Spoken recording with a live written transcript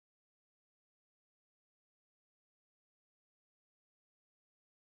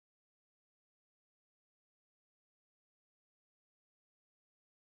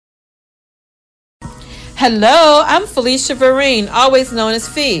Hello, I'm Felicia Vereen, always known as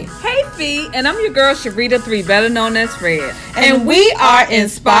Fee. Hey Fee, and I'm your girl Sharita 3, better known as Red. And we are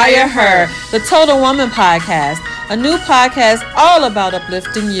Inspire Her, the Total Woman Podcast, a new podcast all about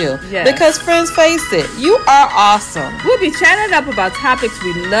uplifting you. Yes. Because friends, face it, you are awesome. We'll be chatting up about topics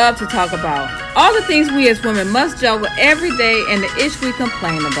we love to talk about, all the things we as women must juggle every day and the ish we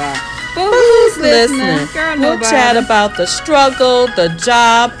complain about. But who's listening? Girl, we'll chat about the struggle, the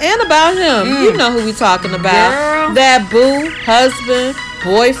job, and about him. You know who we talking about. Girl. That boo, husband,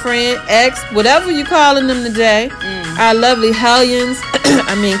 boyfriend, ex, whatever you calling them today. Our lovely hellions,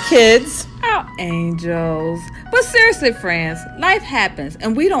 kids. Our angels. But seriously, friends, life happens,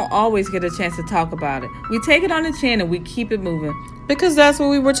 and we don't always get a chance to talk about it. We take it on the chin and we keep it moving. Because that's what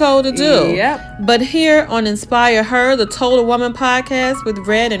we were told to do. Yep. But here on Inspire Her, the Total Woman Podcast with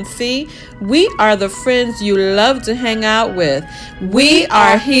Red and Fee, we are the friends you love to hang out with. We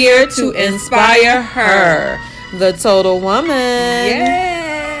are here to inspire her, the Total Woman.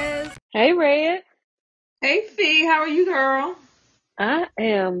 Yes. Hey, Red. Hey, Fee. How are you, girl? I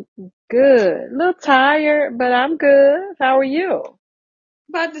am good. A little tired, but I'm good. How are you?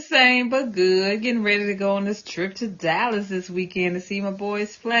 About the same, but good. Getting ready to go on this trip to Dallas this weekend to see my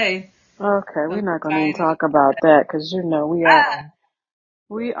boys play. Okay, we're not going to even talk about that because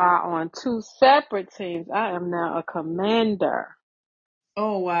we are on two separate teams. I am now a commander.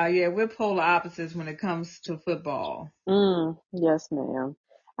 Oh, wow. Yeah, we're polar opposites when it comes to football. Yes, ma'am.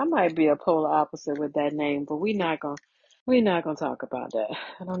 I might be a polar opposite with that name, but we're not gonna talk about that.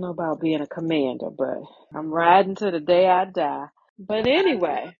 I don't know about being a commander, but I'm riding to the day I die. But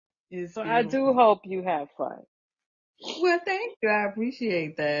anyway, so I do hope you have fun. Well, thank you. I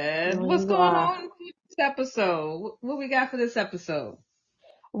appreciate that. What's going on with this episode? What we got for this episode?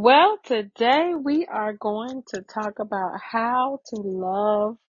 Well, today we are going to talk about how to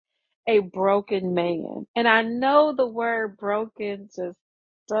love a broken man. And I know the word broken just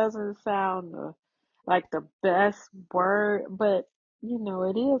doesn't sound like the best word, but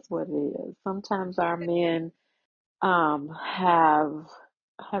it is what it is. Sometimes our men have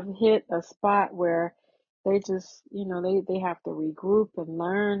hit a spot where they just, they have to regroup and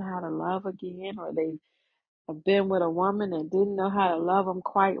learn how to love again, or they have been with a woman and didn't know how to love them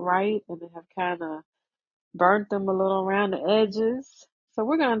quite right, and they have kind of burnt them a little around the edges. So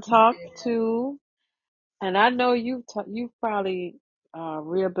we're going to talk to, and I know you've probably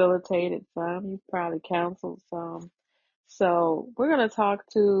rehabilitated some, you've probably counseled some. So we're going to talk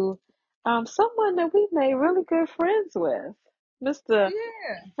to someone that we've made really good friends with, Mr.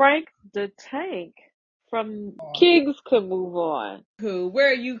 Frank the Tank from Kids Could Move On.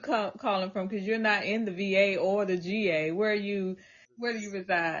 Where are you calling from? Because you're not in the VA or the GA. Where do you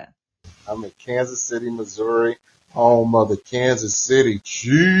reside? I'm in Kansas City, Missouri, home of the Kansas City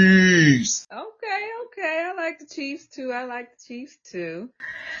Chiefs. Okay. I like the Chiefs too.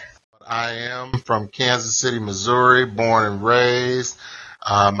 I am from Kansas City, Missouri, born and raised.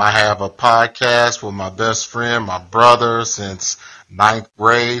 I have a podcast with my best friend, my brother, since 9th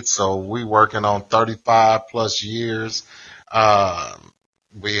grade. So we working on 35 plus years. Our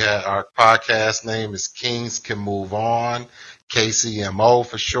podcast name is Kings Can Move On, KCMO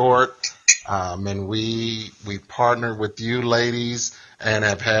for short. And we partnered with you ladies and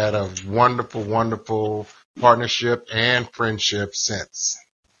have had a wonderful, wonderful partnership and friendship since.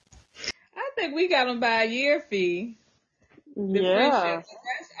 I think we got them by a year, Fee. Yeah.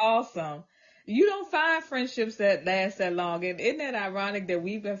 That's awesome. You don't find friendships that last that long. And isn't that ironic that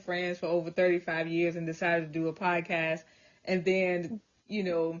we've been friends for over 35 years and decided to do a podcast and then,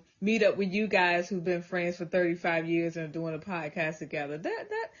 meet up with you guys who've been friends for 35 years and are doing a podcast together.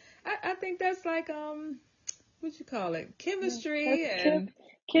 I think that's like, what you call it? Chemistry and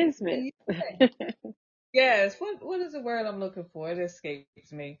kismet. Yes. What is the word I'm looking for? It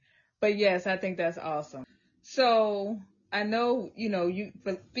escapes me. But yes, I think that's awesome. So I know,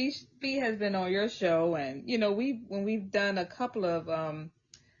 Fee has been on your show, and when we've done a couple of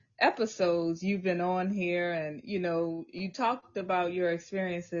episodes, you've been on here, and you talked about your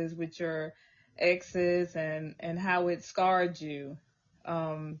experiences with your exes and how it scarred you.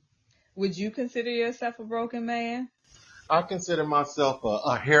 Would you consider yourself a broken man? I consider myself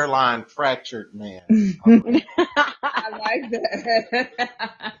a hairline fractured man. I like that.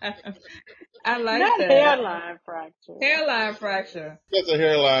 I like Not that. hairline fracture. Hairline fracture. It's a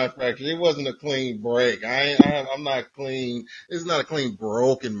hairline fracture. It wasn't a clean break. I'm not clean. It's not a clean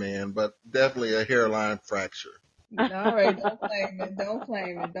broken man, but definitely a hairline fracture. All right, don't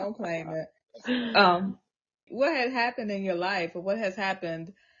claim it. What had happened in your life, or what has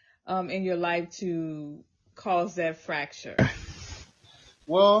happened in your life to cause that fracture?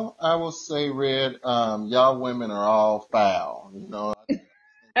 Well, I will say, Red, y'all women are all foul.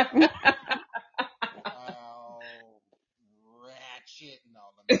 I think foul, ratchet, and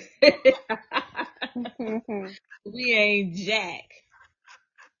all. Let me We ain't Jack.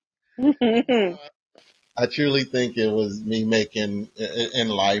 stop. I truly think it was me making in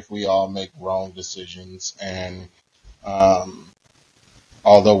life. We all make wrong decisions, and um,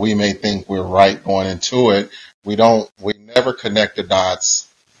 although we may think we're right going into it, we don't. We never connect the dots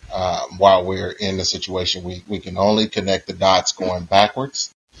while we're in the situation. We can only connect the dots going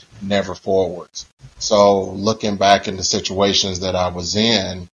backwards, never forwards. So looking back in the situations that I was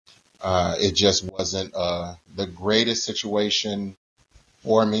in, it just wasn't the greatest situation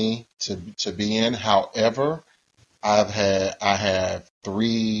for me to be in. However, I have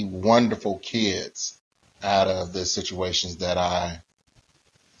three wonderful kids out of the situations that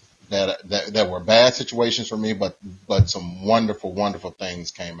were bad situations for me, but some wonderful, wonderful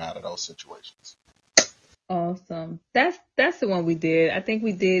things came out of those situations. Awesome. That's the one we did. I think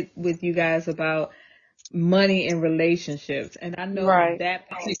we did with you guys about money and relationships. And I know Right. that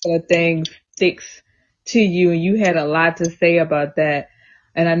particular thing sticks to you, and you had a lot to say about that.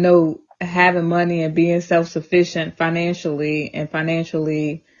 And I know having money and being self-sufficient financially and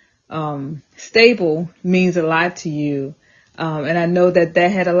financially stable means a lot to you. And I know that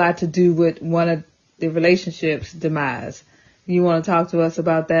that had a lot to do with one of the relationships demise. You want to talk to us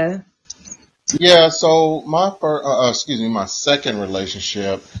about that? Yeah, so my second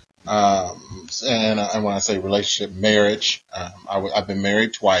relationship, and when I say relationship, marriage, I've been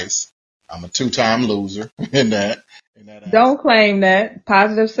married twice. I'm a two-time loser in that Don't aspect. claim that.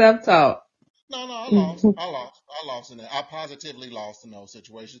 Positive self-talk. No, no, I lost in that. I positively lost in those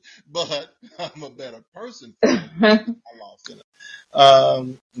situations, but I'm a better person for it. I lost in it.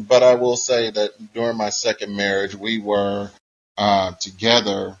 But I will say that during my second marriage, we were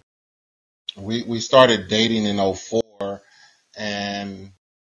together. We started dating in '04 and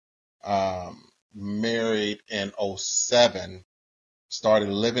married in '07. Started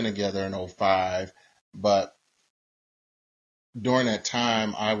living together in '05. But during that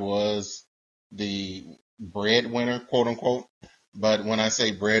time, I was the breadwinner, quote unquote. But when I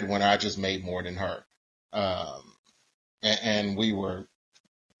say breadwinner, I just made more than her. Um, and we were,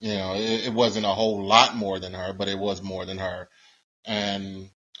 it wasn't a whole lot more than her, but it was more than her. And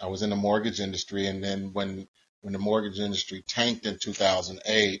I was in the mortgage industry. And then when the mortgage industry tanked in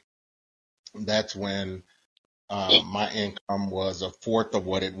 2008, that's when my income was a fourth of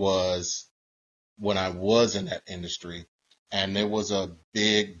what it was when I was in that industry. And it was a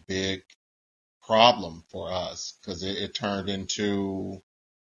big, big problem for us because it turned into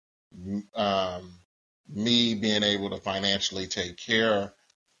um, me being able to financially take care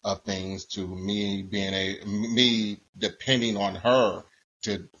of things to me depending on her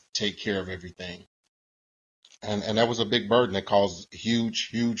to take care of everything. And that was a big burden that caused huge,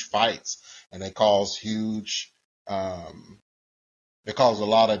 huge fights, and um, it caused a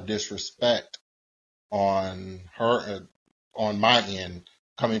lot of disrespect on her, on my end,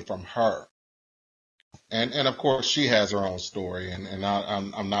 coming from her. And of course, she has her own story, and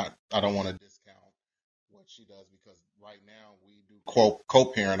I'm not, I don't want to discount what she does because right now we do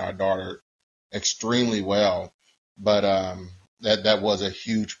co-parent our daughter extremely well, but that was a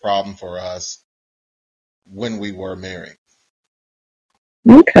huge problem for us when we were married.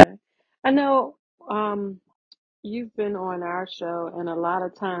 Okay. I know you've been on our show, and a lot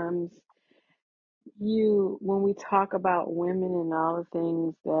of times when we talk about women and all the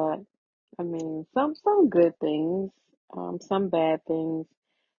things that, I mean, some good things, some bad things,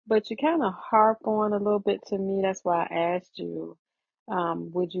 but you kind of harp on a little bit to me. That's why I asked you,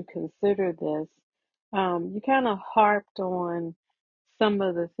 would you consider this? You kind of harped on some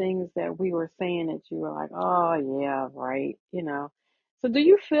of the things that we were saying that you were like, oh yeah, right, you know. So do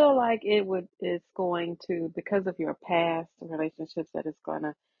you feel like it's going to, because of your past relationships, that it's going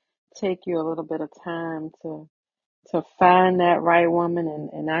to take you a little bit of time to find that right woman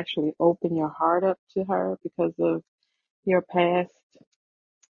and actually open your heart up to her because of your past?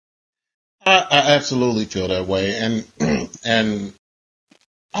 I absolutely feel that way, and and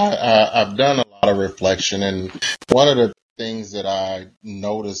I've done a lot of reflection, and one of the things that I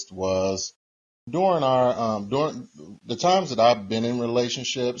noticed was during the times that I've been in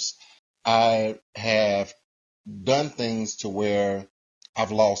relationships, I have done things to where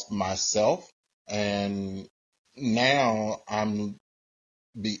I've lost myself, and now I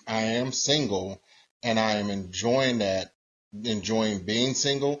am single, and I am enjoying being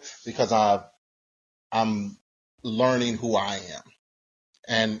single because I'm learning who I am,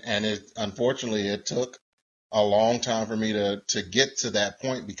 and it unfortunately it took a long time for me to get to that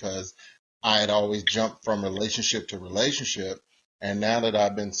point because I had always jumped from relationship to relationship. And now that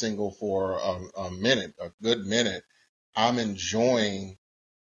I've been single for a good minute, I'm enjoying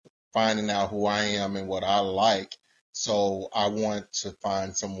finding out who I am and what I like. So I want to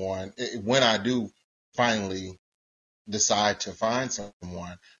find someone when I do finally decide to find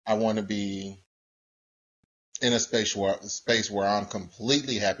someone, I want to be in a space where I'm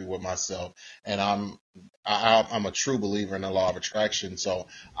completely happy with myself, and I'm a true believer in the law of attraction. So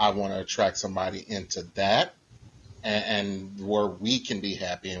I want to attract somebody into that, and where we can be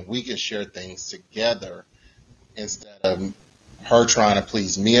happy and we can share things together instead of her trying to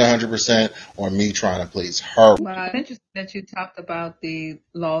please me 100% or me trying to please her. Well, it's interesting that you talked about the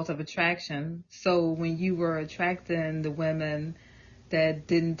laws of attraction. So when you were attracting the women that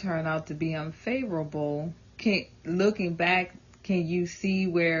didn't turn out to be unfavorable, looking back, can you see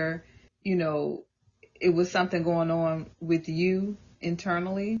where, you know, it was something going on with you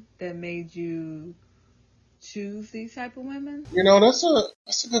internally that made you choose these type of women?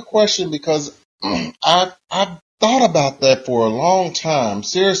 That's a good question because I've thought about that for a long time,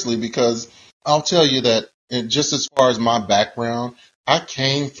 seriously, because I'll tell you that just as far as my background, I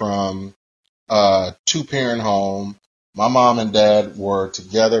came from a two-parent home. My mom and dad were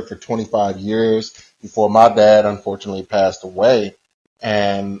together for 25 years before my dad unfortunately passed away.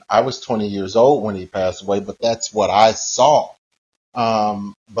 And I was 20 years old when he passed away, but that's what I saw.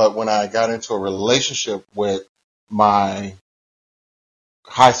 But when I got into a relationship with my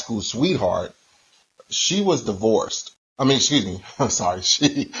high school sweetheart, she was divorced. I mean, excuse me. I'm sorry.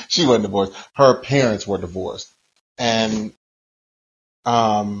 She wasn't divorced. Her parents were divorced. And,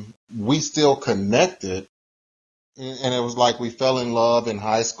 we still connected, and it was like we fell in love in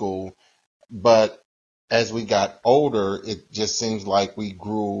high school, but as we got older, it just seems like we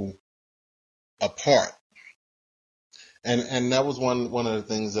grew apart. And that was one of the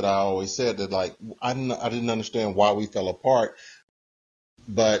things that I always said, that like, I didn't understand why we fell apart,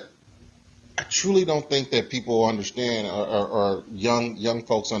 but I truly don't think that people understand, or young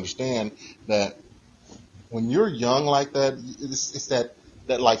folks understand, that when you're young like that, it's that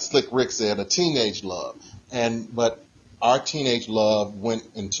like Slick Rick said, a teenage love. But our teenage love went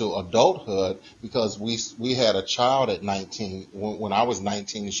into adulthood because we had a child at 19. When I was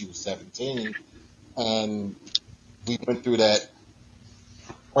 19 and she was 17, and we went through that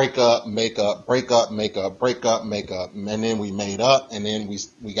break up, make up, break up, make up, break up, make up, and then we made up, and then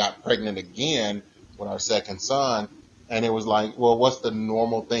we got pregnant again with our second son, and it was like, well, what's the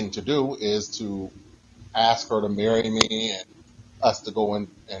normal thing to do is to ask her to marry me and us to go in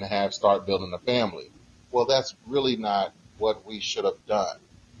and start building a family. Well, that's really not what we should have done.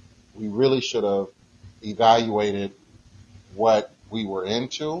 We really should have evaluated what we were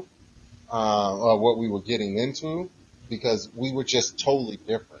into, or what we were getting into, because we were just totally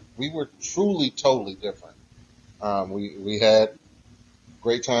different. We were truly totally different. We had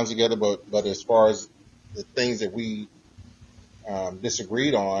great times together, but as far as the things that we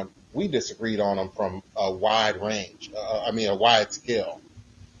disagreed on, we disagreed on them from a wide range. A wide scale.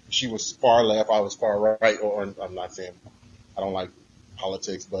 She was far left, I was far right. Or I'm not saying I don't like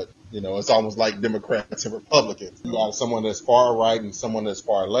politics, but it's almost like Democrats and Republicans. You got someone that's far right and someone that's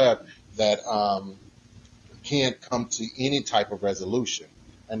far left that can't come to any type of resolution,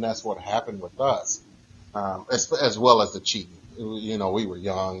 and that's what happened with us, as well as the cheating. We were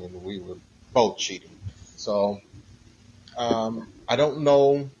young and we were both cheating. So I don't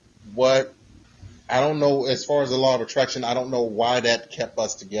know what I don't know as far as the law of attraction. I don't know why that kept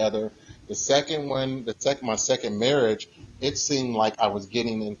us together. My second marriage, it seemed like I was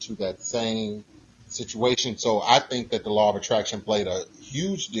getting into that same situation. So I think that the law of attraction played a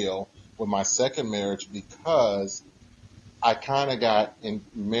huge deal with my second marriage because I kind of got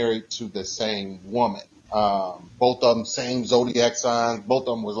married to the same woman. Both of them same zodiac signs. Both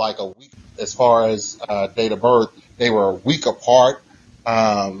of them was like a week as far as date of birth. They were a week apart.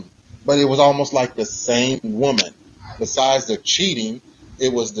 But it was almost like the same woman. Besides the cheating,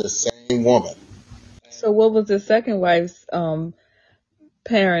 it was the same woman. So what was the second wife's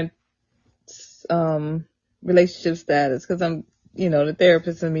parents relationship status? Because the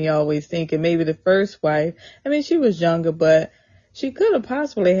therapist in me always thinking maybe the first wife, she was younger, but she could have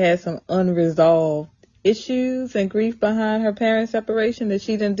possibly had some unresolved issues and grief behind her parents' separation that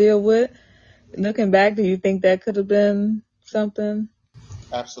she didn't deal with. Looking back, do you think that could have been something?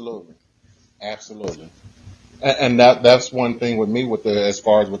 Absolutely. Absolutely. And that's one thing with me as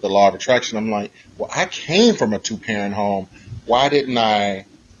far as with the law of attraction. I'm like, well, I came from a two-parent home. Why didn't I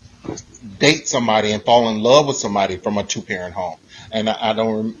date somebody and fall in love with somebody from a two-parent home? And I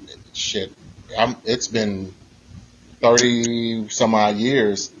don't, shit, it's been 30 some odd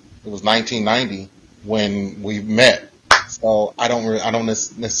years. It was 1990 when we met. So I don't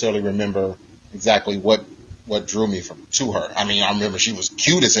necessarily remember exactly what drew me to her. I mean, I remember she was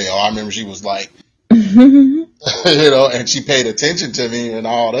cute as hell. I remember she was like, and she paid attention to me and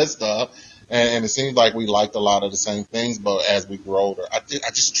all that stuff. And it seems like we liked a lot of the same things, but as we grew older, I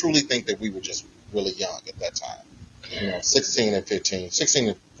just truly think that we were just really young at that time. 16 and 15, 16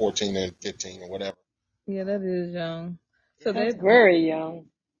 and 14 and 15 or whatever. Yeah, that is young. So That's that, very young.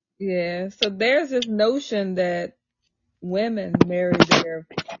 yeah. So there's this notion that women marry their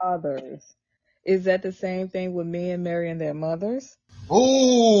fathers. Is that the same thing with men marrying their mothers?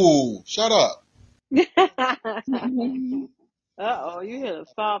 Ooh, shut up. Uh-oh, you hit a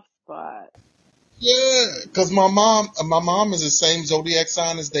soft spot. Yeah, because my mom is the same zodiac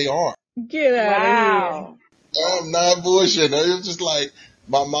sign as they are. Get out of here. Wow. I'm not bullshit. It was just like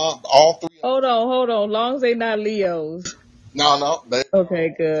my mom, all three of Hold on, hold on. Long as they not Leos. no, they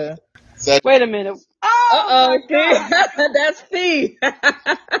Okay, good. Wait a minute. Oh Uh-oh, my see? God. That's Fee.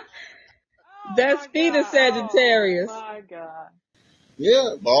 Oh That's my Fee the God. Oh Sagittarius. my God.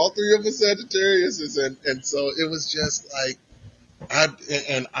 yeah, all three of us Sagittarius, and so it was just like I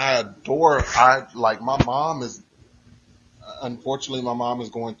and I adore I like my mom is unfortunately my mom is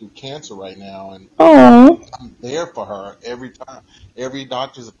going through cancer right now, and Oh. I'm there for her every time, every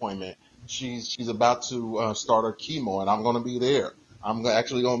doctor's appointment. She's about to start her chemo, and I'm going to be there. I'm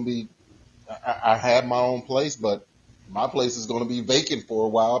actually going to be. I have my own place, but my place is going to be vacant for a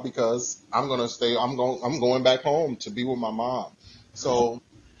while because I'm going to stay. I'm going back home to be with my mom. So,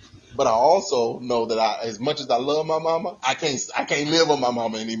 but I also know that as much as I love my mama, I can't live with my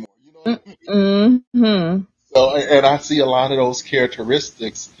mama anymore. You know what I mean? Mm-hmm. So, and I see a lot of those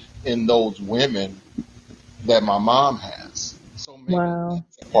characteristics in those women that my mom has. So maybe Wow.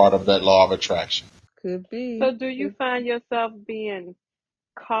 that's a part of that law of attraction. Could So be. do you find yourself being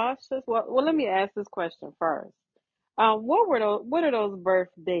cautious? Well, let me ask this question first. What are those birth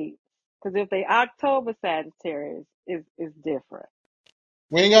dates? Because if they October Sagittarius is different.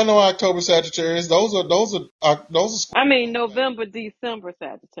 We ain't got no October Sagittarius. Those are I mean Scorpio. November, December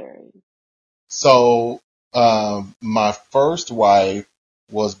Sagittarius. So my first wife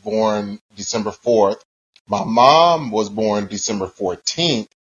was born December 4th. My mom was born December 14th,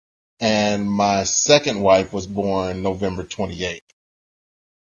 and my second wife was born November 28th.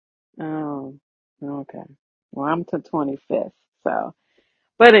 Oh, okay. Well, I'm to 25th, so.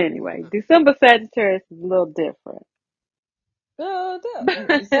 But anyway, December Sagittarius is a little different. No,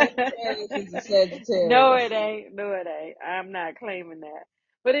 the Sagittarius is a No, Sagittarius. it ain't. No, it ain't. I'm not claiming that.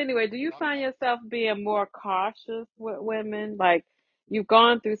 But anyway, do you find yourself being more cautious with women? Like you've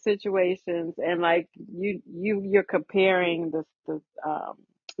gone through situations and like you're comparing the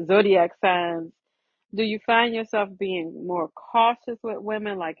zodiac signs. Do you find yourself being more cautious with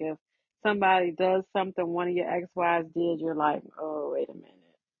women? Like if somebody does something one of your ex-wives did, you're like, oh, wait a minute.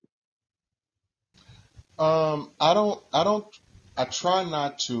 I don't, I try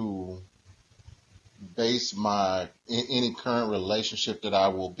not to base any current relationship that I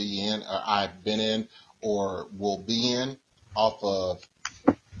will be in or I've been in or will be in off of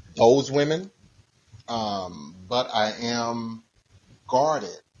those women. But I am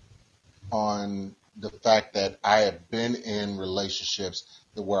guarded on the fact that I have been in relationships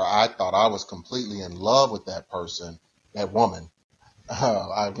where I thought I was completely in love with that person, that woman.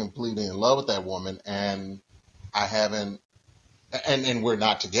 I'm completely in love with that woman, and I haven't, and we're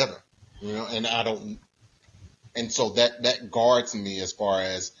not together, and I don't, and so that guards me as far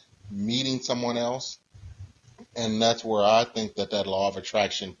as meeting someone else, and that's where I think that law of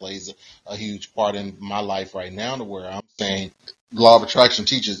attraction plays a huge part in my life right now, to where I'm saying law of attraction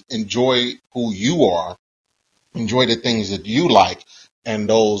teaches enjoy who you are, enjoy the things that you like, and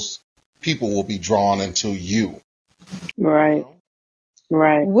those people will be drawn into you. You Right, know?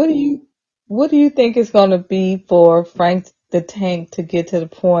 right. What do you think it's gonna be for Frank the Tank to get to the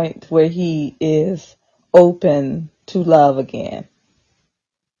point where he is open to love again?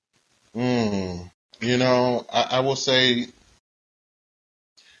 I will say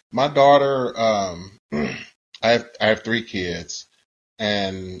my daughter. I have three kids,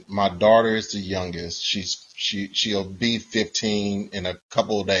 and my daughter is the youngest. She'll be 15 in a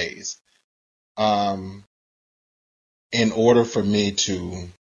couple of days. Um, in order for me to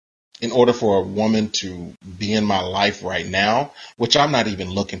in order for a woman to be in my life right now, which I'm not even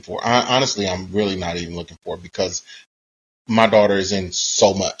looking for. Honestly, I'm really not even looking for, because my daughter is in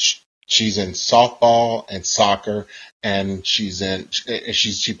so much. She's in softball and soccer, and she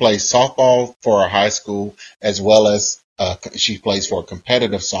plays softball for her high school, as well as she plays for a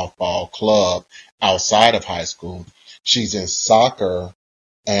competitive softball club outside of high school. She's in soccer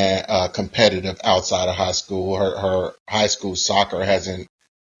and competitive outside of high school. Her high school soccer hasn't,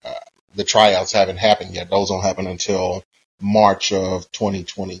 uh, the tryouts haven't happened yet. Those don't happen until March of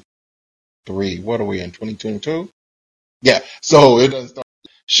 2023. What are we in, 2022? Yeah. So it doesn't start.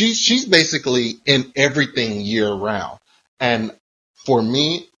 She's basically in everything year round. And for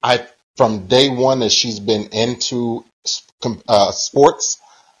me, from day one that she's been into sports,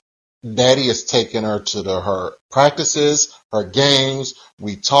 Daddy has taken her to her practices, her games.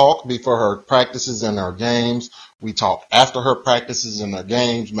 We talk before her practices and her games. We talk after her practices and her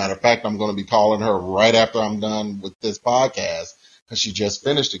games. Matter of fact, I'm going to be calling her right after I'm done with this podcast because she just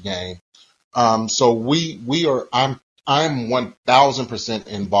finished a game. So I'm 1000%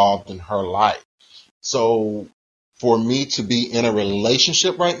 involved in her life. So for me to be in a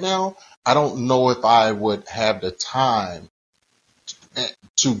relationship right now, I don't know if I would have the time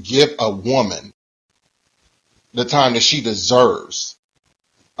to give a woman the time that she deserves,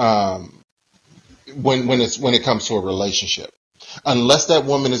 um, when it comes to a relationship, unless that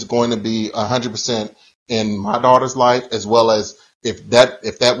woman is going to be 100% in my daughter's life, as well as if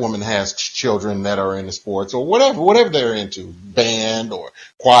that woman has children that are into sports or whatever they're into, band or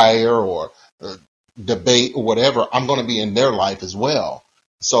choir or uh, debate or whatever, I'm going to be in their life as well.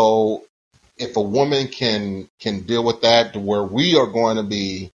 So if a woman can deal with that, to where we are going to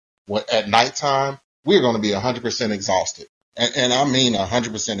be at nighttime, we're going to be 100% exhausted, and I mean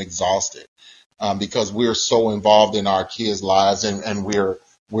 100% exhausted, because we're so involved in our kids' lives, and we're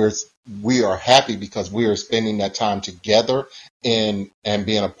we are happy because we are spending that time together and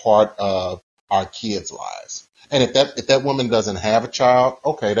being a part of our kids' lives. And if that woman doesn't have a child,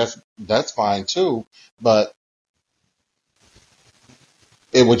 okay, that's fine too. But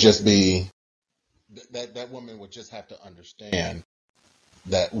it would just be that woman would just have to understand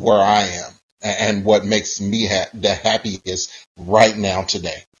that where I am and what makes me the happiest right now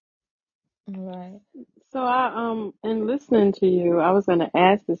today. Right. So in listening to you, I was going to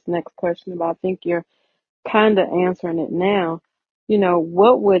ask this next question, but I think you're kind of answering it now.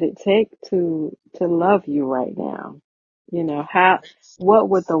 What would it take to love you right now? What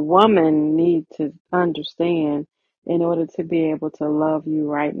would the woman need to understand in order to be able to love you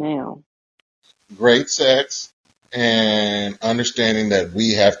right now? Great sex and understanding that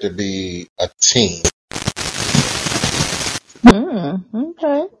we have to be a team.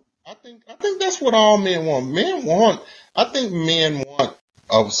 Okay. I think that's what all men want. I think men want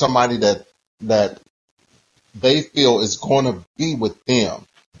of somebody that they feel is going to be with them.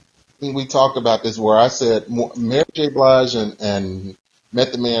 I think we talked about this where I said Mary J. Blige and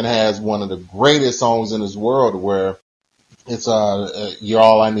Method Man has one of the greatest songs in this world where it's you're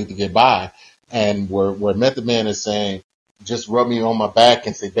all I need to get by, and where Method Man is saying just rub me on my back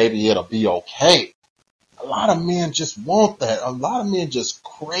and say baby it'll be okay. A lot of men just want that. A lot of men just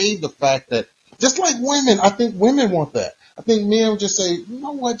crave the fact that, just like women, I think women want that. I think men just say, you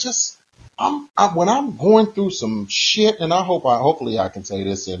know what, just when I'm going through some shit, and hopefully I can say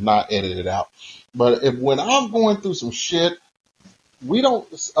this and not edit it out. But when I'm going through some shit,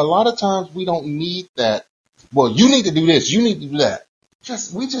 a lot of times we don't need that. Well, you need to do this, you need to do that.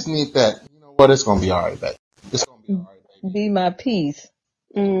 We just need that. You know what? It's gonna be all right, baby. It's gonna be all right, baby. Be my peace.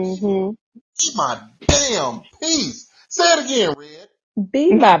 Mm-hmm. Keep my damn peace. Say it again, Red.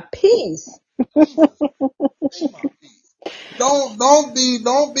 Be my peace. Jesus, be my peace. Don't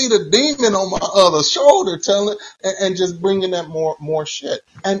be the demon on my other shoulder telling and just bringing that more shit.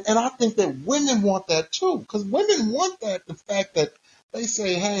 And I think that women want that too, because women want that, the fact that they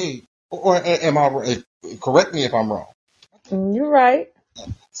say, hey, or am I right? Correct me if I'm wrong. I think You're women right.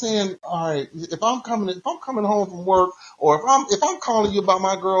 saying, all right, if I'm coming home from work, or if I'm calling you about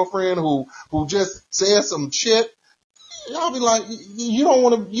my girlfriend who just said some shit, y'all be like, you don't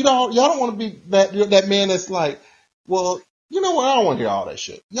want to, y'all don't want to be that man that's like, well, you know what? I don't want to hear all that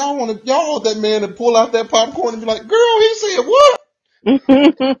shit. Y'all want that man to pull out that popcorn and be like, girl, he said what?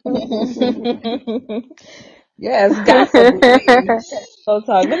 Yes, gossip with me. So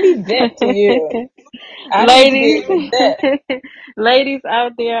talk. Let me vent to you. I need to be Ladies, able to vent. ladies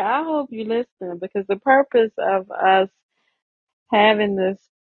out there, I hope you listen, because the purpose of us having this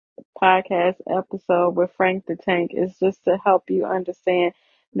podcast episode with Frank the Tank is just to help you understand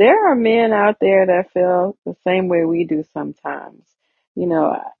there are men out there that feel the same way we do sometimes. You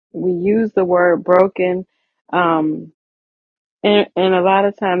know, we use the word broken, um, and a lot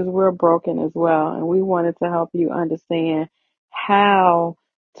of times we're broken as well. And we wanted to help you understand how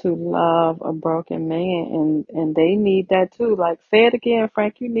to love a broken man, and they need that too. Like, say it again,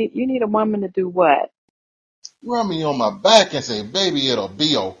 Frank. You need a woman to do what? Rub me on my back and say, baby, it'll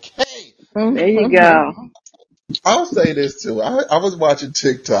be okay. There you go. I'll say this too. I was watching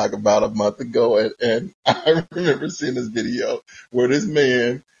TikTok about a month ago, and I remember seeing this video where this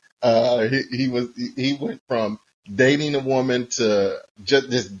man, he went from dating a woman to just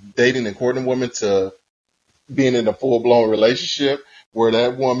dating and courting a woman to being in a full blown relationship, where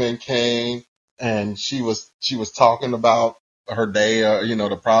that woman came and she was talking about her day,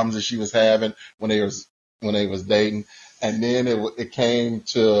 the problems that she was having when they was dating, and then it came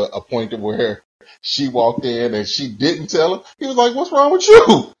to a point to where she walked in and she didn't tell him. He was like, "What's wrong with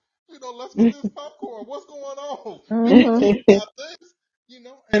you? Let's get this popcorn. What's going on? We can Mm-hmm. talk about this."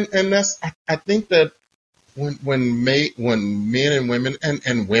 And that's I think that when men and women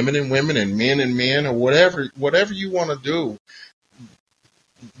and women and women and men or whatever you want to do,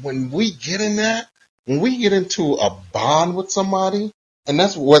 when we get in that, when we get into a bond with somebody, and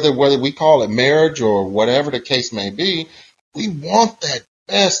that's whether we call it marriage or whatever the case may be, we want that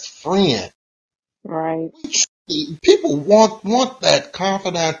best friend. Right. People want that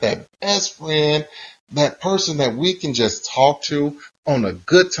confidant, that best friend, that person that we can just talk to on the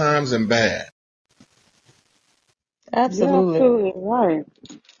good times and bad. You're Absolutely. absolutely right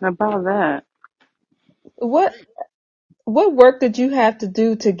about that. What what work did you have to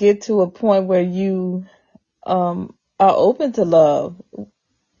do to get to a point where you are open to love?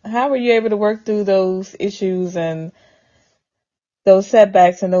 How were you able to work through those issues and those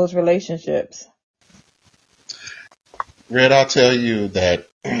setbacks in those relationships? Red, I'll tell you that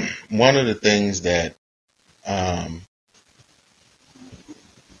one of the things um,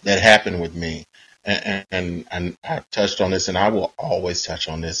 that happened with me, and I touched on this, and I will always touch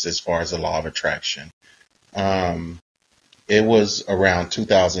on this as far as the law of attraction. Um, it was around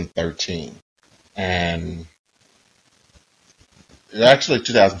 2013, and actually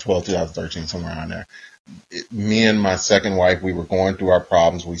 2012, 2013, somewhere around there. Me and my second wife, we were going through our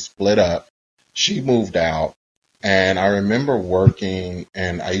problems. We split up. She moved out, and I remember working.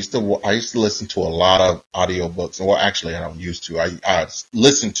 And I used to listen to a lot of audiobooks. Well, actually, I don't used to. I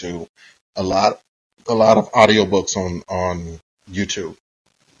listened to a lot of audiobooks on YouTube,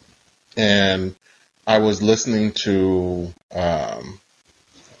 and I was listening to.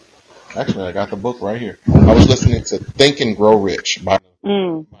 Actually, I got the book right here. I was listening to Think and Grow Rich by.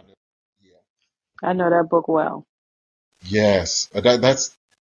 Mm, I know that book well. Yes,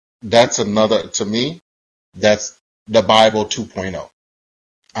 that's another, to me, that's the Bible 2.0,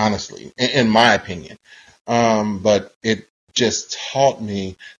 honestly, in my opinion. But it just taught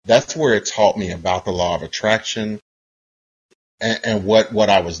me, that's where it taught me about the law of attraction and what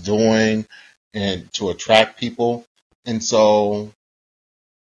I was doing and to attract people. And so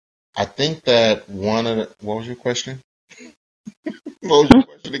I think that what was your question? What was your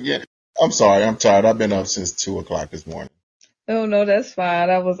question again? I'm sorry, I'm tired. I've been up since 2 o'clock this morning. Oh no, that's fine.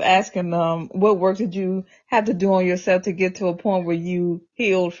 I was asking what work did you have to do on yourself to get to a point where you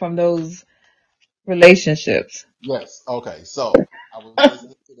healed from those relationships? Yes. Okay. So I was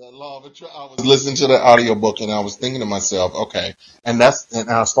listening to that law of attraction. I was listening to the audiobook and I was thinking to myself, okay, and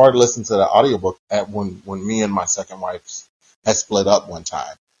I started listening to the audiobook at when me and my second wife had split up one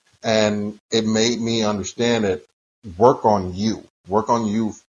time. And it made me understand that work on you,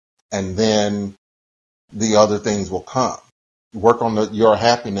 and then the other things will come. Work on your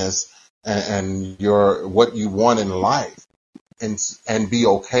happiness and your what you want in life, and be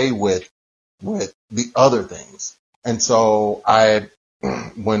okay with the other things. And so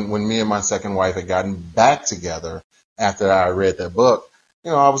when me and my second wife had gotten back together after I read that book,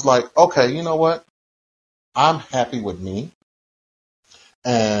 I was like, okay, you know what? I'm happy with me,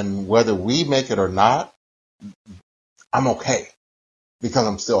 and whether we make it or not, I'm okay because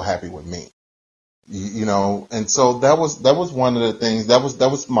I'm still happy with me. And so that was one of the things that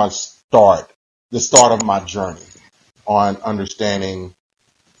was my start, the start of my journey on understanding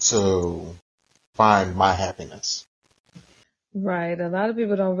to find my happiness. Right. A lot of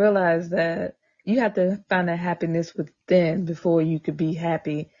people don't realize that you have to find that happiness within before you could be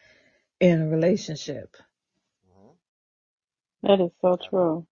happy in a relationship. That is so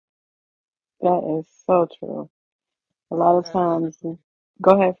true. That is so true. A lot of And times,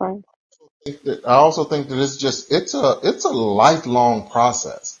 go ahead, Frank. I also think that it's a lifelong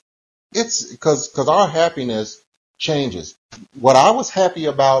process. It's because our happiness changes. What I was happy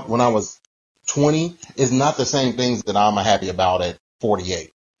about when I was 20 is not the same things that I'm happy about at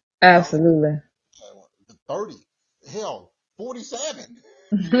 48. What I was Absolutely. at 30, hell, 47.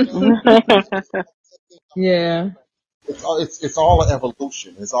 It's not the same thing I'm happy Yeah. about. It's all an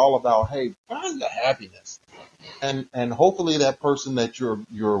evolution. It's all about, hey, find your happiness. And hopefully that person that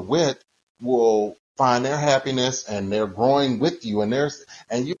you're with will find their happiness and they're growing with you,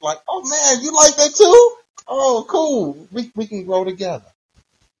 and you're like, oh man, you like that too? Oh, cool. We can grow together.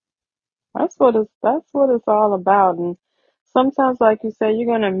 That's what it's all about. And sometimes, like you say,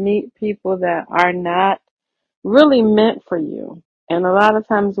 you're gonna meet people that are not really meant for you. And a lot of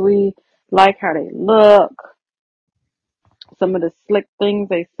times we like how they look, some of the slick things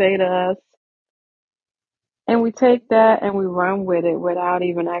they say to us, and we take that and we run with it without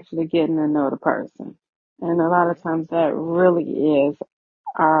even actually getting to know the person. And a lot of times that really is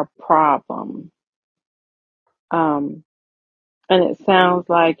our problem. Um, and it sounds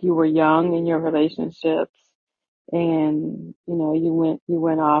like you were young in your relationships, and you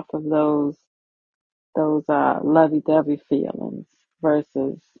went off of those lovey-dovey feelings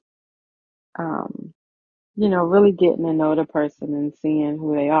versus um, really getting to know the person and seeing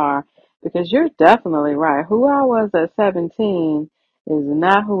who they are. Because you're definitely right. Who I was at 17 is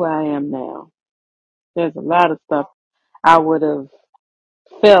not who I am now. There's a lot of stuff I would have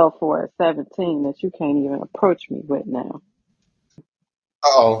fell for at 17 that you can't even approach me with now.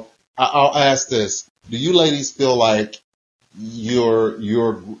 Oh, I'll ask this: do you ladies feel like your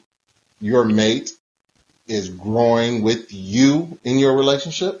your mate is growing with you in your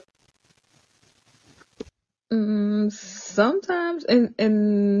relationship? Sometimes, and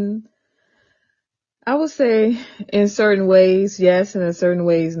I would say in certain ways, yes, and in certain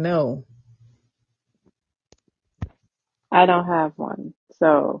ways, no. I don't have one,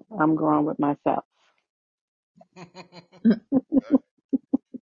 so I'm growing with myself.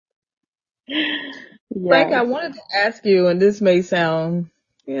 Frank, I Yes. wanted to ask you, and this may sound,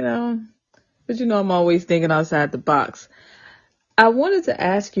 you know, but I'm always thinking outside the box. I wanted to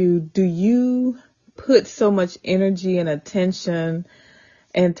ask you, do you put so much energy and attention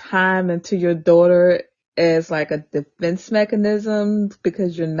and time into your daughter as like a defense mechanism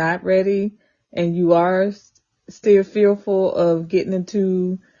because you're not ready and you are still fearful of getting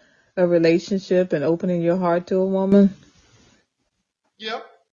into a relationship and opening your heart to a woman? Yep.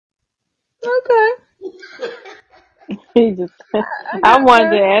 Okay, He just I I got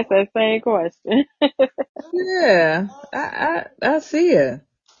wanted to that. ask that same question. Yeah, I see it.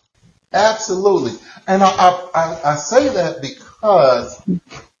 Absolutely. And I say that because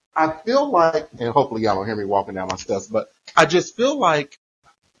I feel like, and hopefully y'all don't hear me walking down my steps, but I just feel like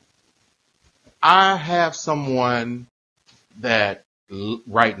I have someone that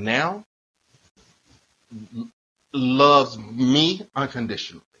right now loves me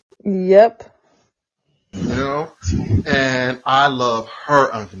unconditionally, Yep. you know, and I love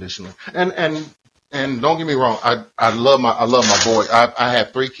her unconditionally. And don't get me wrong, I love my boy. I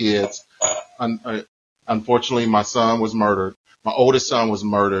have three kids. Unfortunately, my son was murdered. My oldest son was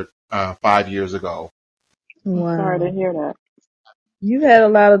murdered 5 years ago. I'm sorry to Wow. hear that. You had a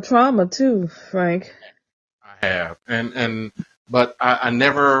lot of trauma too, Frank. I have, but I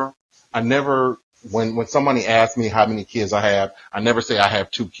never, when somebody asks me how many kids I have, I never say I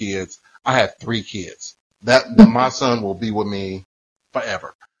have two kids. I have three kids. That my son will be with me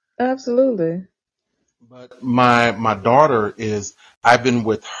forever. Absolutely. But my daughter is, I've been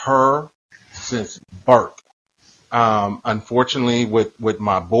with her since birth. Unfortunately, with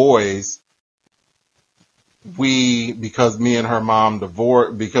my boys, because me and her mom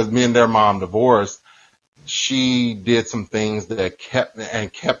divorced, because me and their mom divorced, she did some things that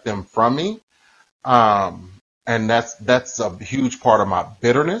kept them from me. And that's a huge part of my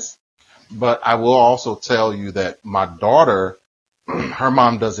bitterness. But I will also tell you that my daughter, her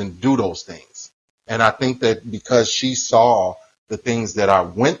mom doesn't do those things. And I think that because she saw the things that I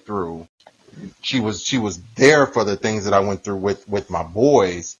went through, she was there for the things that I went through with my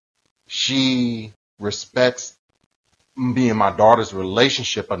boys. She respects me and my daughter's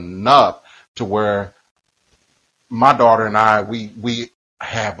relationship enough to where my daughter and I, we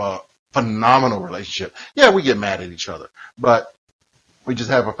have a phenomenal relationship. Yeah, we get mad at each other, but we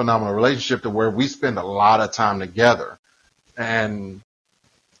just have a phenomenal relationship to where we spend a lot of time together. And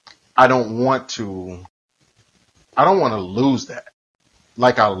I don't want to, I don't want to lose that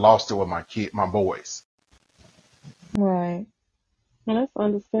like I lost it with my boys. Right. And that's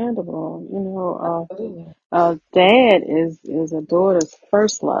understandable. Absolutely. Dad is a daughter's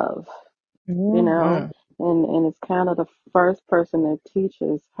first love, you know, Hmm. and it's kind of the first person that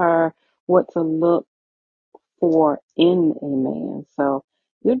teaches her what to look for in a man. So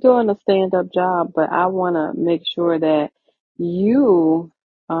you're doing a stand-up job, but I want to make sure that you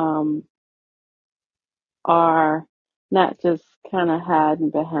um, are not just kind of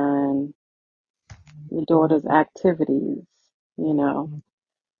hiding behind your daughter's activities, you know,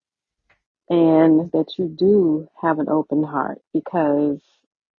 and that you do have an open heart because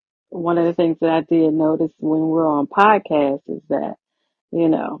one of the things that I did notice when we're on podcasts is that, you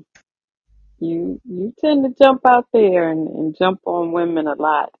know, you tend to jump out there and jump on women a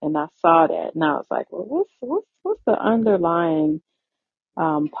lot, and I saw that, and I was like, well, what's the underlying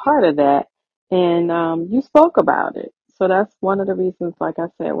part of that? And you spoke about it, so that's one of the reasons, like I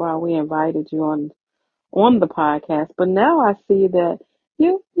said, why we invited you on the podcast. But now I see that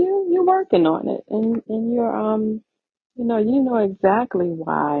you're working on it, and you're you know exactly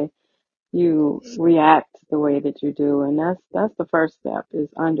why you react the way that you do, and that's the first step, is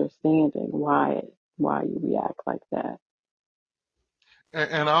understanding why you react like that.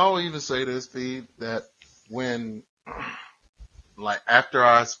 And I'll even say this, Steve, that when, like, after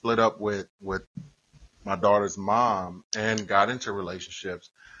I split up with my daughter's mom and got into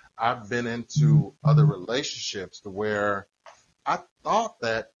relationships, I've been into other relationships to where I thought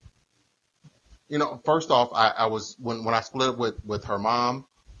that, first off, I was, when I split up with her mom,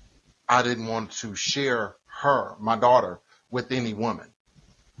 I didn't want to share my daughter, with any woman.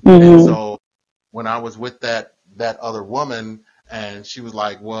 And Mm-hmm. so when I was with that other woman, and she was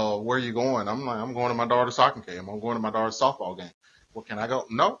like, well, where are you going? I'm like, I'm going to my daughter's soccer game. I'm going to my daughter's softball game. Well, can I go?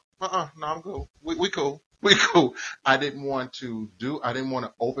 No, no, I'm cool. We cool. We cool. I didn't want to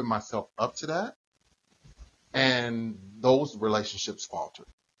open myself up to that. And those relationships faltered.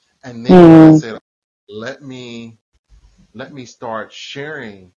 And then when I said, let me start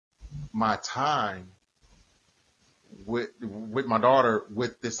sharing my time with my daughter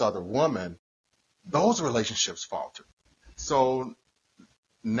with this other woman, those relationships faltered. So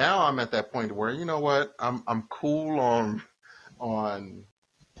now I'm at that point where, you know what, I'm cool on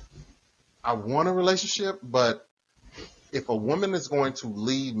I want a relationship, but if a woman is going to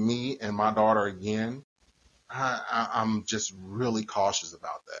leave me and my daughter again, I'm just really cautious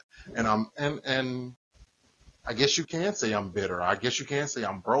about that. And I guess you can say I'm bitter. I guess you can say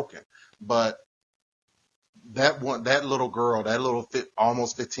I'm broken. But that little girl, that little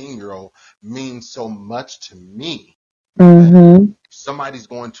almost 15-year-old means so much to me. Mm-hmm. If somebody's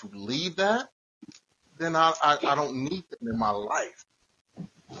going to leave that, then I don't need them in my life.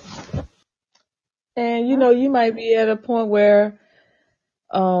 And you might be at a point where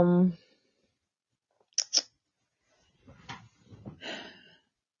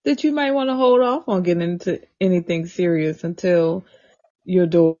that you might want to hold off on getting into anything serious until your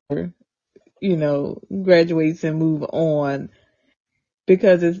daughter, graduates and move on,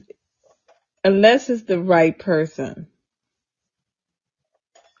 because unless it's the right person,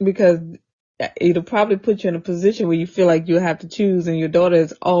 because it'll probably put you in a position where you feel like you have to choose, and your daughter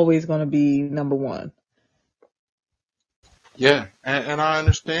is always going to be number one. Yeah, and I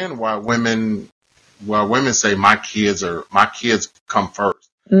understand why women say my kids come first.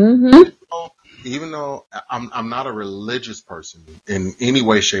 Mm-hmm. Even though I'm not a religious person in any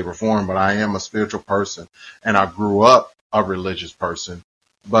way, shape, or form, but I am a spiritual person, and I grew up a religious person.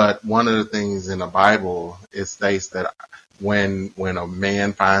 But one of the things in the Bible, it states that when a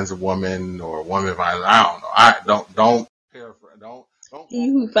man finds a woman, or a woman finds, I don't know, I don't paraphrase, don't He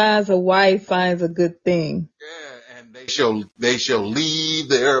who finds a wife finds a good thing. yeah, and they shall leave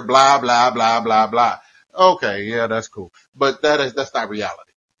their blah blah blah blah blah. Okay, yeah, that's cool, but that's not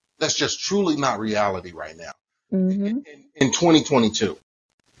reality. That's just truly not reality right now. Mm-hmm. In 2022,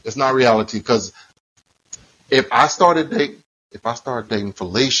 it's not reality, because if I started dating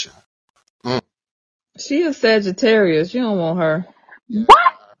Felicia, She is Sagittarius. You don't want her. yeah,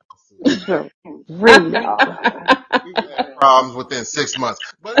 What? Read y'all. we would have problems within 6 months.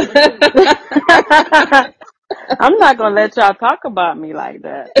 But I'm not gonna let y'all talk about me like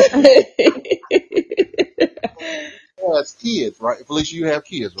that. has kids, right? Felicia, you have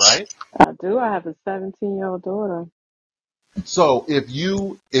kids, right? I do. I have a 17-year-old daughter. So if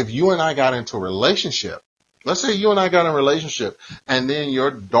you and I got into a relationship, let's say you and I got in a relationship, and then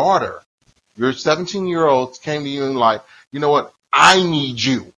your 17-year-old came to you and like, you know what, I need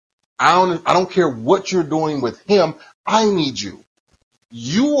you. I don't care what you're doing with him. I need you.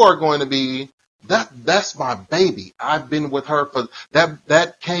 You are going to be that's my baby. I've been with her for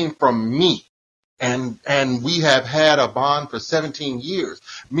that came from me. And we have had a bond for 17 years.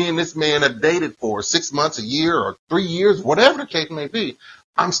 Me and this man have dated for 6 months, a year, or 3 years, whatever the case may be.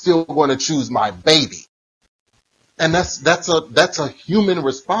 I'm still going to choose my baby. And that's a human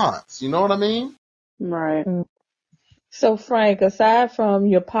response. You know what I mean? Right. So, Frank, aside from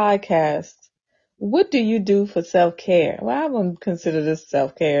your podcast, what do you do for self-care? Well, I wouldn't consider this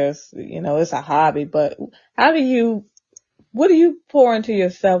self-care. It's a hobby, but what do you pour into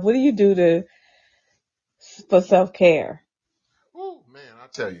yourself? What do you do for self-care? Oh man, I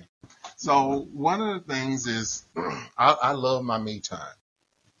tell you. So one of the things is I love my me time.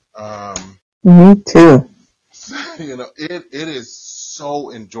 Me too. It is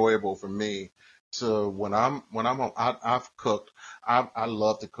so enjoyable for me to when I'm home. I've cooked. I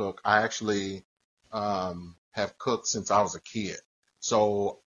love to cook. I actually have cooked since I was a kid.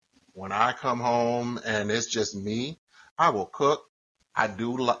 So when I come home and it's just me, I will cook. I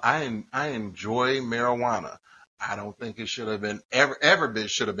enjoy marijuana. I don't think it should have been ever been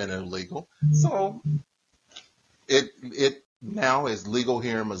should have been illegal. So it now is legal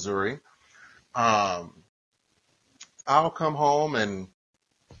here in Missouri. Um, I'll come home and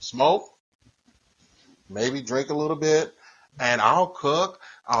smoke, maybe drink a little bit, and I'll cook.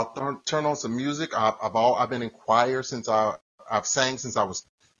 I'll turn on some music. I've been in choir since I've sang since I was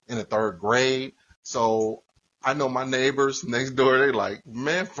in the third grade. So I know my neighbors next door. They're like,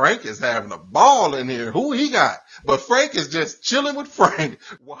 man, Frank is having a ball in here. Who he got? But Frank is just chilling with Frank,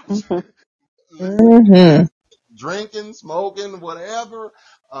 watching, listening to Mm-hmm. drinking, smoking, whatever.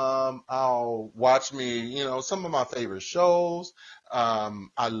 I'll watch some of my favorite shows.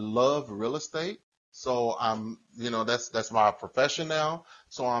 I love real estate. So that's my profession now.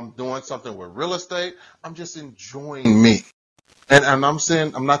 So I'm doing something with real estate. I'm just enjoying me. And I'm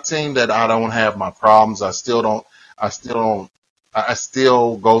not saying that I don't have my problems. I still don't, I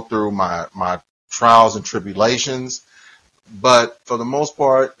still go through my trials and tribulations. But for the most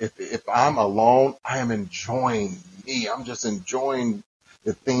part, if I'm alone, I am enjoying me. I'm just enjoying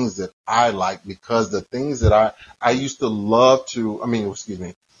the things that I like, because the things that I used to love to, excuse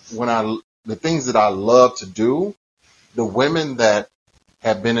me, the things that I love to do, the women that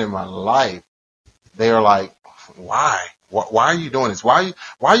have been in my life, they are like, why? Why are you doing this? Why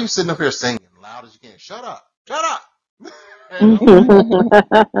are you sitting up here singing loud as you can? Shut up. Shut up. And I'm like,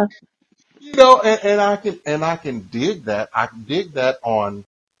 and I can dig that. I can dig that on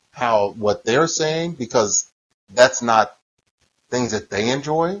how what they're saying, because that's not things that they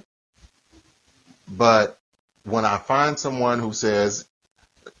enjoy. But when I find someone who says,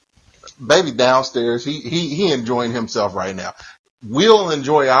 baby downstairs, he enjoying himself right now. We'll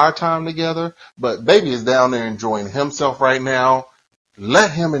enjoy our time together, but baby is down there enjoying himself right now.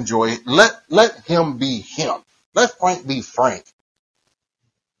 Let him enjoy it. Let him be him. Let Frank be Frank.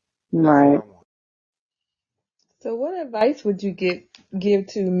 That's what I Right. want. So, what advice would you give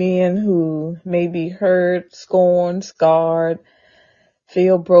to men who may be hurt, scorned, scarred,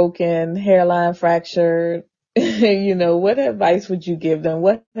 feel broken, hairline fractured? What advice would you give them?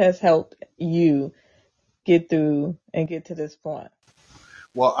 What has helped you get through and get to this point?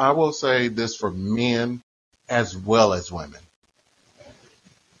 Well, I will say this for men as well as women.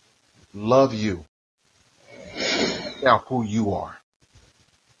 Love you. Find out who you are.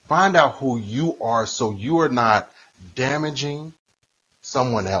 Find out who you are, so you are not damaging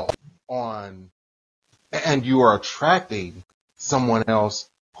someone else on, and you are attracting someone else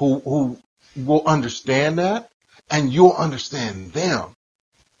who will understand that, and you'll understand them.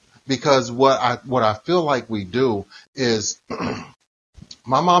 Because what I feel like we do is,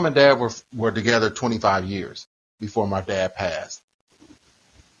 my mom and dad were together 25 years before my dad passed.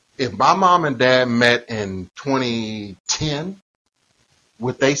 If my mom and dad met in 2010,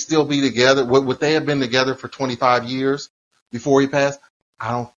 would they still be together? Would they have been together for 25 years before he passed?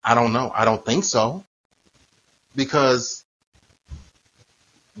 I don't know. I don't think so. Because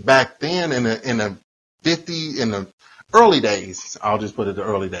back then in the early days, I'll just put it the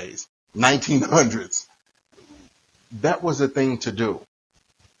early days, 1900s, that was a thing to do.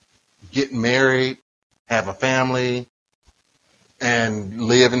 Get married, have a family, and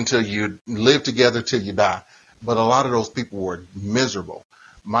live together till you die. But a lot of those people were miserable.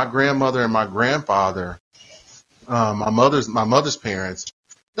 My grandmother and my grandfather, my mother's parents,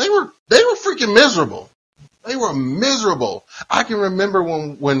 they were freaking miserable. They were miserable. I can remember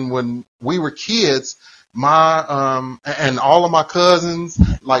when we were kids, and all of my cousins,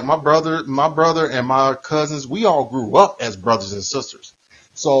 like my brother and my cousins, we all grew up as brothers and sisters.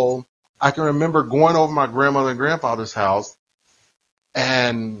 So I can remember going over my grandmother and grandfather's house,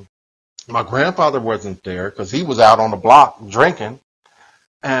 and my grandfather wasn't there because he was out on the block drinking.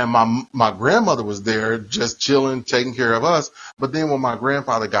 And my grandmother was there just chilling, taking care of us. But then when my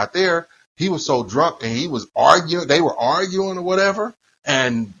grandfather got there, he was so drunk and he was arguing. They were arguing or whatever,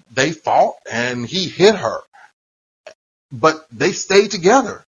 and they fought and he hit her. But they stayed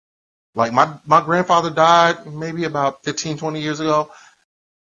together. Like my grandfather died maybe about 15, 20 years ago.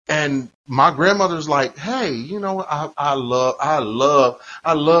 And my grandmother's like, hey, I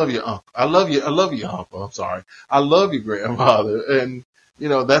love you, uncle. I love you, uncle. I'm sorry. I love you, grandfather. And,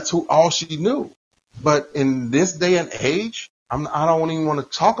 that's all she knew. But in this day and age, I don't even want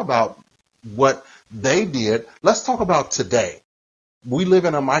to talk about what they did. Let's talk about today. We live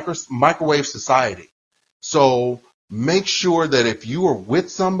in a microwave society. So make sure that if you are with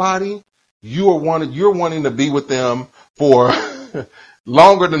somebody, you're wanting to be with them for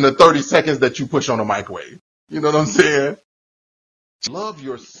longer than the 30 seconds that you push on the microwave. You know what I'm saying? Love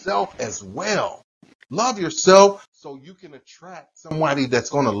yourself as well. Love yourself so you can attract somebody that's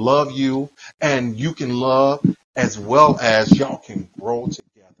going to love you and you can love, as well as y'all can grow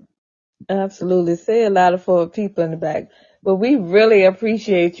together. Absolutely. Say a lot for people in the back. But we really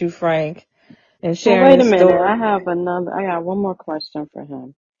appreciate you, Frank, and Well, sharing wait a your minute. story. I got one more question for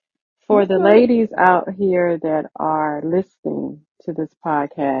him. For the ladies out here that are listening to this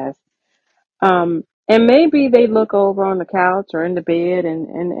podcast, and maybe they look over on the couch or in the bed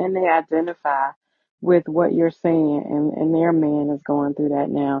and they identify with what you're saying, and their man is going through that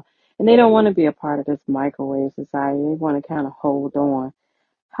now. And they don't want to be a part of this microwave society. They want to kind of hold on.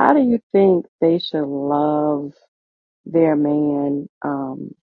 How do you think they should love their man?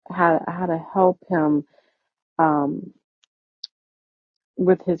 How to help him um,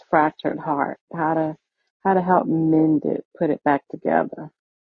 with his fractured heart? How to help mend it, put it back together?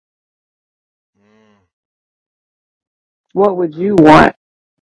 What would you want?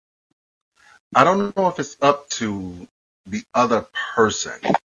 I don't know if it's up to the other person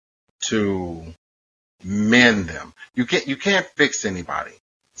to mend them. You can't fix anybody.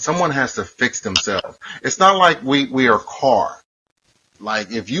 Someone has to fix themselves. It's not like we are a car.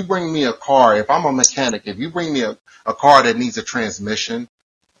 Like if you bring me a car, if I'm a mechanic, if you bring me a car that needs a transmission,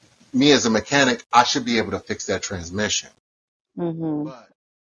 me as a mechanic, I should be able to fix that transmission. Mhm. But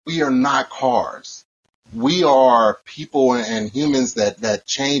we are not cars. We are people and humans that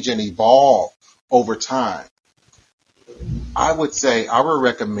change and evolve over time. I would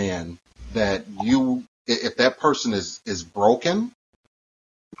recommend that if that person is broken,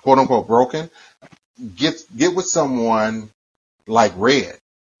 quote unquote broken, get with someone like Red,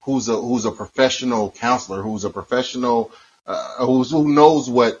 who's a professional counselor, who's a professional, who knows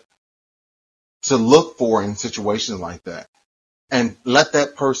what to look for in situations like that, and let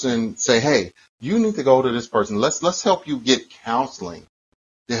that person say, hey, you need to go to this person. Let's help you get counseling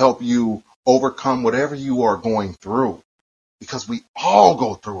to help you overcome whatever you are going through, because we all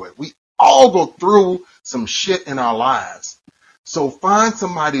go through it. We all go through some shit in our lives. So find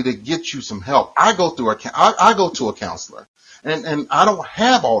somebody to get you some help. I go to a counselor, and I don't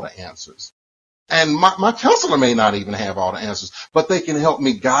have all the answers. And my counselor may not even have all the answers, but they can help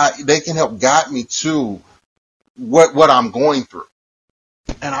guide me to what I'm going through.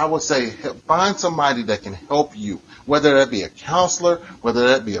 And I would say find somebody that can help you, whether that be a counselor, whether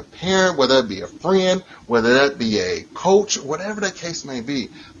that be a parent, whether that be a friend, whether that be a coach, whatever the case may be.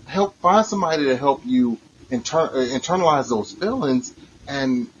 Find somebody to help you internalize those feelings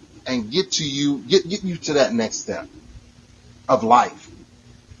and get you to that next step of life.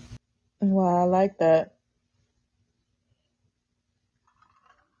 Wow, I like that.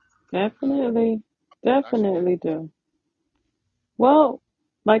 Definitely, definitely do. Well,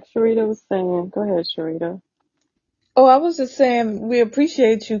 like Sharita was saying, go ahead, Sharita. Oh, I was just saying we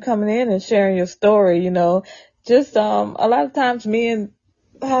appreciate you coming in and sharing your story, Just a lot of times men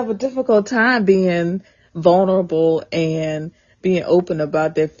have a difficult time being vulnerable and being open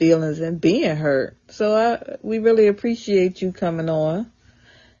about their feelings and being hurt. So we really appreciate you coming on.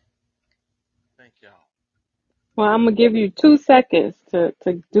 Thank y'all. Well, I'm gonna give you 2 seconds to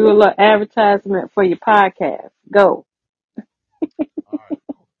do a little advertisement for your podcast. Go. All right.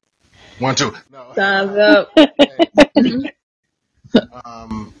 1, 2. No. Time's up. Hey,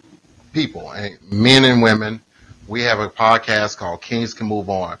 um, people, men and women, we have a podcast called Kings Can Move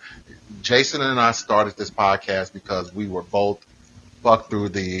On. Jason and I started this podcast because we were both fucked through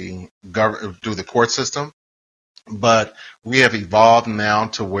the court system, but we have evolved now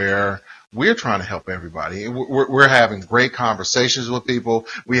to where we're trying to help everybody. We're having great conversations with people.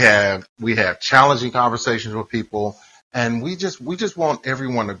 We have challenging conversations with people, and we just want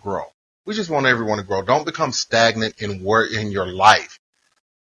everyone to grow. We just want everyone to grow. Don't become stagnant in your life.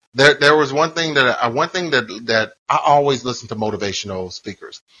 There was one thing that I always listen to motivational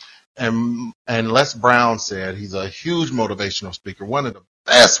speakers. And Les Brown said, he's a huge motivational speaker, one of the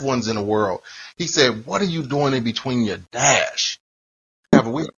best ones in the world. He said, "What are you doing in between your dash? We have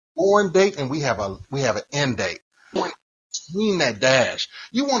a born date and we have an end date. Between that dash,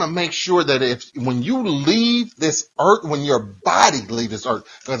 you want to make sure that when you leave this earth, when your body leaves this earth,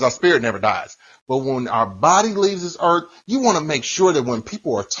 because our spirit never dies, but when our body leaves this earth, you want to make sure that when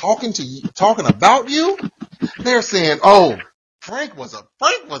people are talking about you, they're saying, oh, Frank was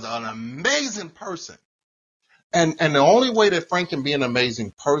an amazing person." And the only way that Frank can be an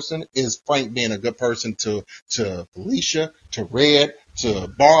amazing person is Frank being a good person to Felicia, to Red, to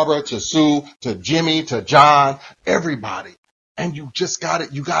Barbara, to Sue, to Jimmy, to John, everybody. And you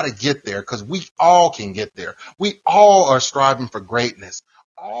gotta get there, because we all can get there. We all are striving for greatness.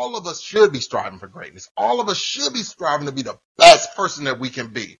 All of us should be striving for greatness. All of us should be striving to be the best person that we can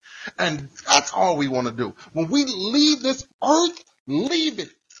be. And that's all we want to do. When we leave this earth, leave it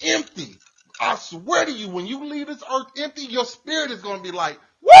empty. I swear to you, when you leave this earth empty, your spirit is going to be like,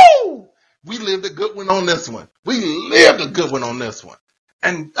 woo! We lived a good one on this one. We lived a good one on this one.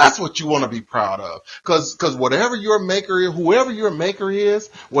 And that's what you want to be proud of. Because whatever your maker is, whoever your maker is,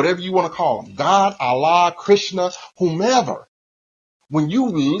 whatever you want to call them, God, Allah, Krishna, whomever, when you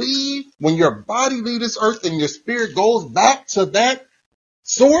leave, when your body leaves this earth and your spirit goes back to that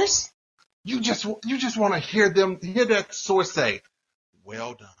source, you just want to hear that source say,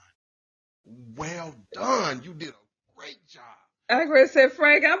 well done. Well done. You did a great job. I said,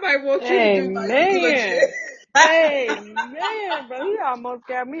 Frank, I might want you to do my eulogy. Amen. Amen. But he almost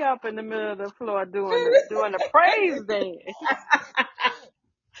got me up in the middle of the floor doing the praise dance.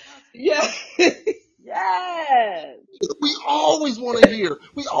 Yeah. Yes. We always want to hear.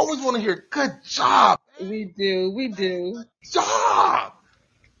 Good job. We do. Good job.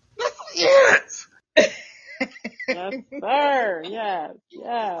 That's it. Yes, sir. Yes.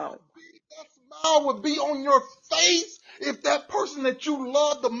 Yes. That smile would be on your face if that person that you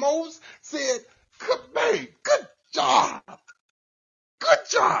love the most said, good job. Good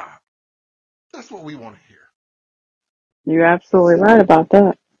job. That's what we want to hear. You're absolutely right about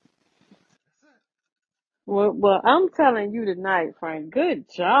that. Well, I'm telling you tonight, Frank, good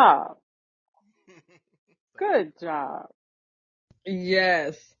job. Good job.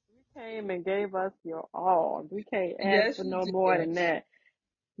 Yes. You came and gave us your all. We can't ask Yes, for you no more did. than that.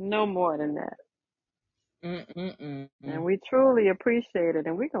 No more than that. Mm-mm-mm. And we truly appreciate it.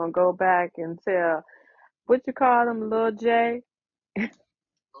 And we're going to go back and tell, what you call him, Lil J? Lil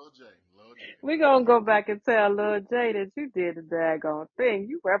J. We're going to go back and tell Lil J that you did the daggone thing.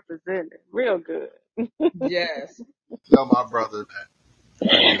 You represented real good. Yes. Tell my brother that I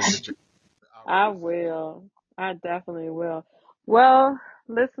did a good job. I I really said. will. I definitely will. Well,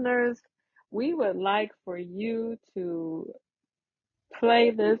 listeners, we would like for you to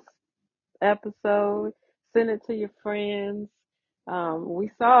play this episode, send it to your friends.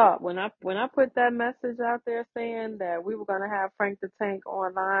 We saw when I put that message out there saying that we were gonna have Frank the Tank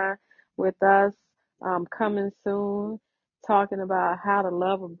online with us, coming soon, talking about how do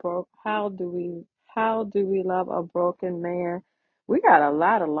we love a broken man. We got a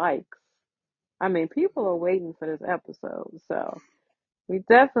lot of likes. I mean, people are waiting for this episode, so we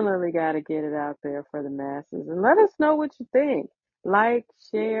definitely got to get it out there for the masses, and let us know what you think. Like,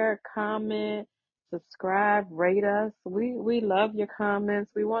 share, comment, subscribe, rate us. We love your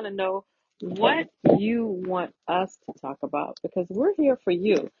comments. We want to know what you want us to talk about, because we're here for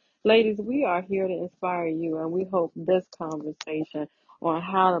you. Ladies, we are here to inspire you, and we hope this conversation on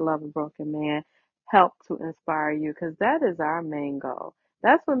how to love a broken man help to inspire you, because that is our main goal.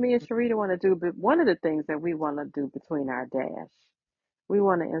 That's what me and Sharita want to do, but one of the things that we want to do between our dash. We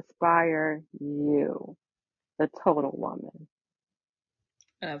want to inspire you, the total woman.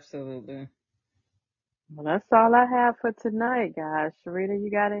 Absolutely. Well, that's all I have for tonight, guys. Sharita, you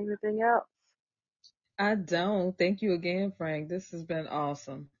got anything else? I don't. Thank you again, Frank. This has been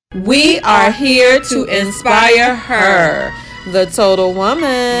awesome. We are here to inspire her, the total woman.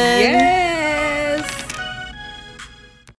 Yay!